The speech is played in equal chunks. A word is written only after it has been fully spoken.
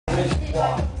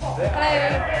Hello,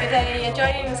 good day. You're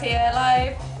joining us here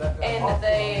live in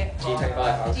the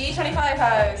G25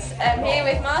 house. I'm here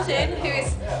with Martyn, who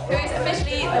is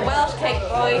officially the Welsh cake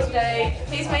boy today.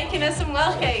 He's making us some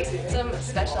Welsh cakes, some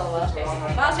special Welsh cakes.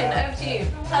 Martyn, over to you.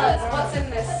 Tell us what's in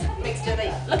this mixture.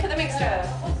 Look at the mixture.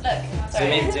 Look.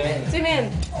 Sorry. Zoom in.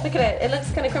 Look at it. It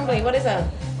looks kind of crumbly. What is that?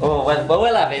 Oh, well, what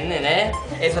we're having in it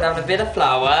is we're having a bit of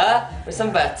flour with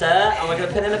some butter, and we're going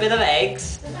to put in a bit of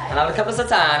eggs, and have a couple of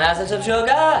sultanas and some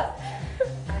sugar.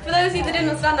 For those of you that didn't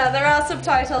understand that, there are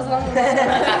subtitles along the way.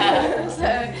 So,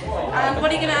 and what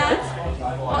are you going to add?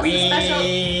 What's the special?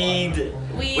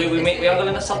 We are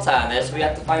going to sultanas, so we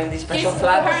have to find these special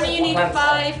plants. Apparently you need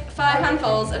five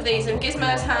handfuls of these, and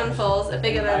Gizmo's handfuls are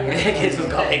bigger than... Gizmo's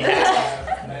got big.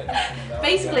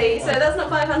 Basically, so that's not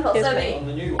 5 handfuls, so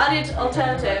the added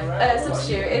alternative,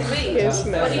 substitute is wheat.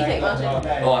 What do you think, Martyn?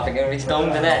 Oh, I think I'm going to be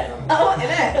stoned in it. Oh, what, in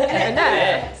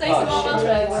it? Say some more Welsh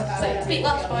words. So, speak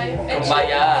Welsh, boy.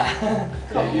 Kumbaya.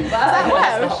 Is that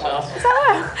Welsh? Is that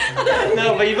Welsh?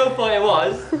 No, but you both thought it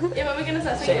was. Yeah, but we're going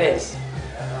to shake this.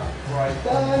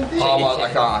 Oh, well,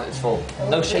 I can't, it's full.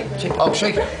 No, shake it. Oh,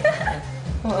 shake it.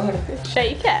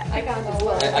 Shake it. I can't as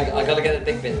well. I gotta get the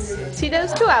big bits. See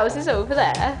those 2 houses over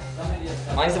there?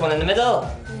 Mine's the one in the middle.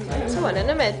 There's one in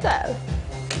the middle.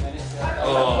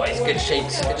 Oh, it's good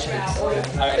shakes, good shakes.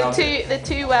 The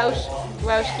two Welsh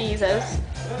geezers.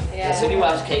 Yeah. It's only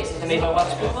Welsh cakes, they're made by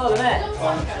Welsh people, isn't it?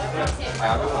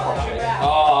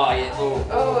 Oh, yeah.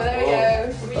 Oh, there we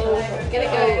go. Oh, get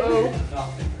it going.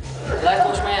 Let's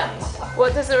wash my hands.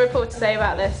 What does the reporter say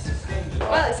about this?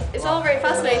 Well, it's all very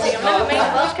fascinating. I've never made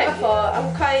a Welsh cake before.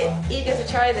 I'm quite eager to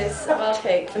try this Welsh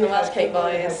cake from the Welsh cake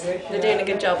boys. They're doing a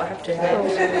good job, I have to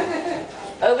admit.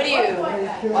 Over to you,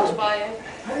 Welsh boy.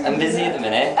 I'm busy at the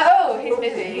minute. Oh, he's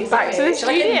busy. Back to the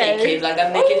studio. Like a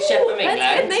naked chef from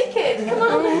England. Let's get naked. Come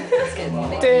on. Let's get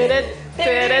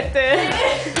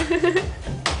naked.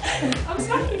 I'm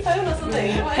smacking your phone or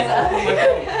something. What is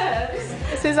that?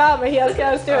 It's his armour, he has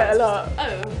girls do it a lot. Oh,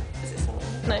 is it someone?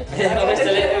 No. Are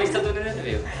we still doing an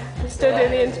interview? We're still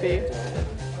doing the interview.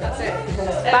 That's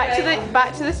it.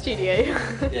 Back to the studio.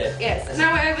 Yeah. Yes.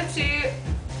 Now we're over to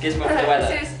Gizmo for the weather.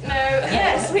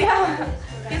 Yes, we are.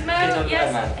 Gizmo,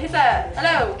 yes, he's there.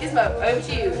 Hello, Gizmo, over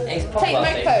to you. It's Take the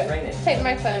microphone. Take the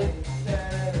microphone.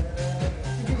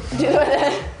 Do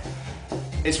it.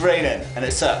 It's raining and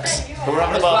it sucks, but we're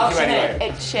having a barbecue anyway.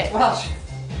 It's shit. Welsh.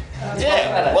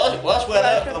 Yeah, Welsh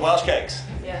weather for the Welsh cakes.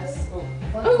 Yes.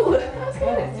 Ooh, that's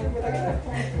good.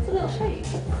 It's a little shake.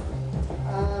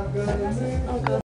 Oh, God.